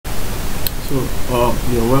So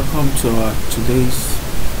you're welcome to our today's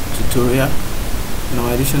tutorial. In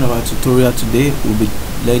our edition of our tutorial today, we'll be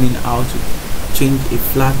learning how to change a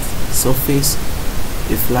flat surface,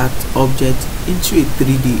 a flat object into a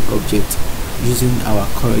 3D object using our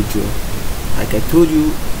Coreldraw. Like I told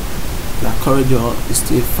you, the Coreldraw is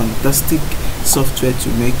a fantastic software to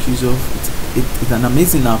make use of. It's an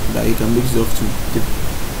amazing app that you can make use of to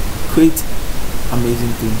create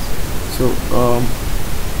amazing things. So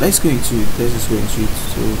let's just go into it.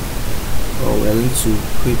 So we're going to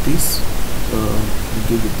create this. We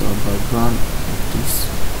give it a background of this,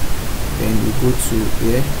 then we go to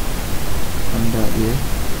here, under here,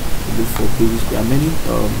 we look for basic. There are many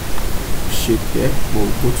shape here, but we'll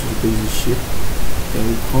go to the basic shape. Then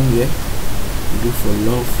we come here, we look for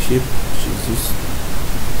love shape, which is this.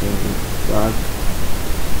 Then we drag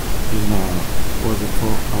in what's it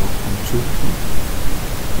called, our control key.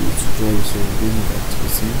 To drive, so we bring it back to the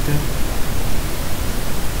center.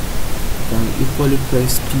 You can equally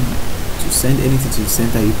press P to send anything to the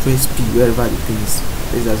center. You press P wherever the thing is.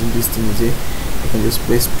 Let's assume this thing is here. You can just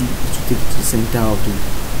press P to take it to the center of the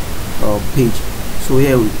page. So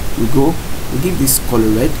here we go. We give this color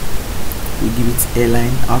red. We give it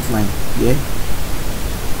airline outline here,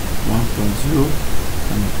 1.0,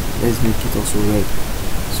 and let's make it also red.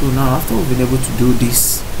 So now after we've been able to do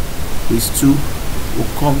this, these two, we'll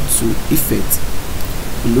come to effect,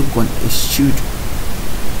 we look on extrude.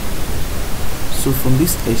 So from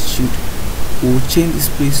this extrude, we'll change this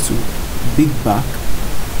place to big back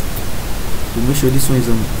to make sure this one is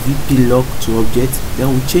on VP lock to object. Then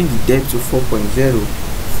we'll change the depth to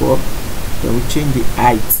 4.04. then we'll change the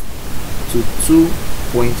height to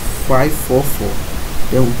 2.544.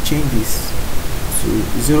 then we'll change this to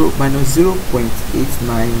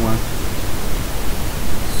 -0.891.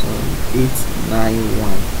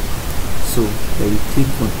 891. So then you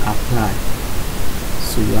click on apply.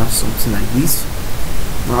 So you have something like this.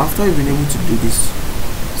 Now after you've been able to do this,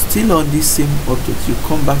 still on this same object, you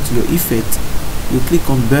come back to your effect, you click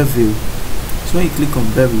on bevel. So when you click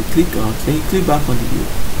on bevel, you click out, then you click back on the view.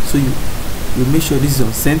 So you make sure this is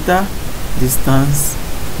on center, distance,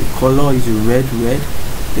 the color is red,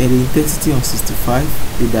 then the intensity on 65,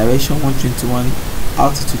 the direction 121,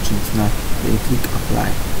 altitude 29, then you click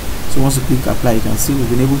apply. So once you click apply, you can see we've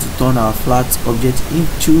been able to turn our flat object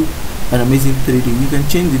into an amazing 3D. You can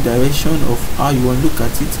change the direction of how you want to look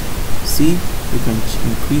at it. See, you can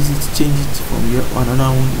increase it, change it from here on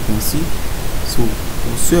another one, you can see. So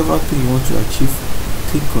whatsoever thing you want to achieve,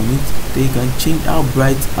 click on it. Then you can change how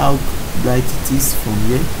bright it is from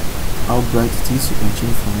here. How bright it is, you can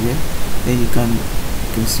change from here. Then you can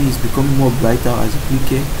see it's becoming more brighter as you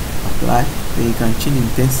click here, apply. Then you can change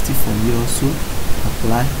intensity from here also,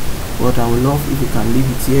 apply. What I would love if you can leave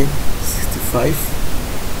it here 65,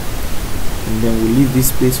 and then we'll leave this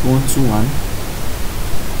place 121,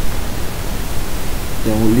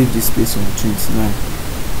 then we'll leave this place on 29,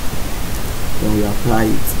 then we apply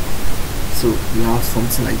it. So we have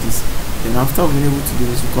something like this. Then after we've been able to do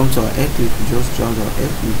this, we come to our air clip, we just drag our air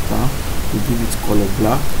clip down, we give it color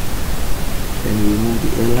black, then we remove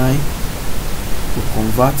the airline, we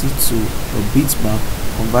convert it to a bitmap,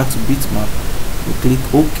 we click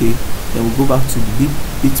OK, then we go back to the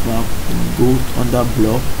bitmap and go under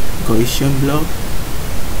blur, Gaussian blur,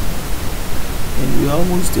 and we're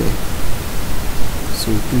almost there.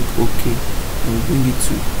 So we click OK and we bring it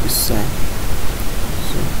to the side.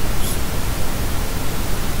 So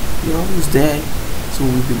we're almost there. So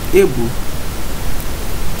we've been able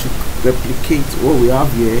to replicate what we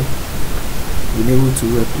have here, been able to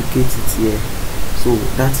replicate it here. So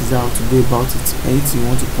that is how to go about it. Anything you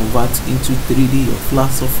want to convert into 3D, your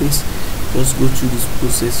flat surface, just go through this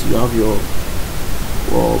process. You have your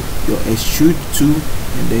extrude tool,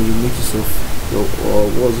 and then you make use of your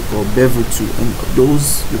what's it called, bevel tool, and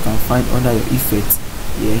those you can find under your effect.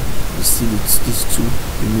 Yeah, you see these two,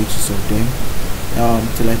 you make use of them.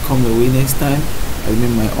 Till I come your way next time, I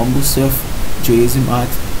remain my humble self, Joyism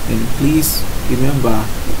Art, and please remember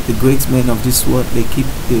the great men of this world, they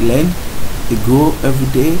learn, they grow every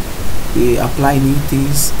day, they apply new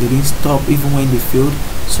things, they didn't stop even when they failed.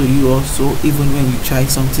 So you also, even when you try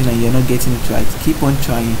something and you're not getting it right, keep on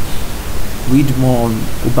trying, read more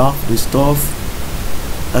about the stuff,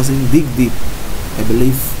 as in dig deep. I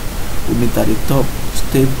believe we meet at the top.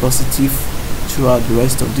 Stay positive throughout the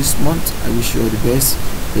rest of this month. I wish you all the best.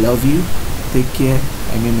 I love you, take care.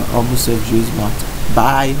 I mean, almost self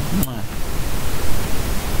Bye.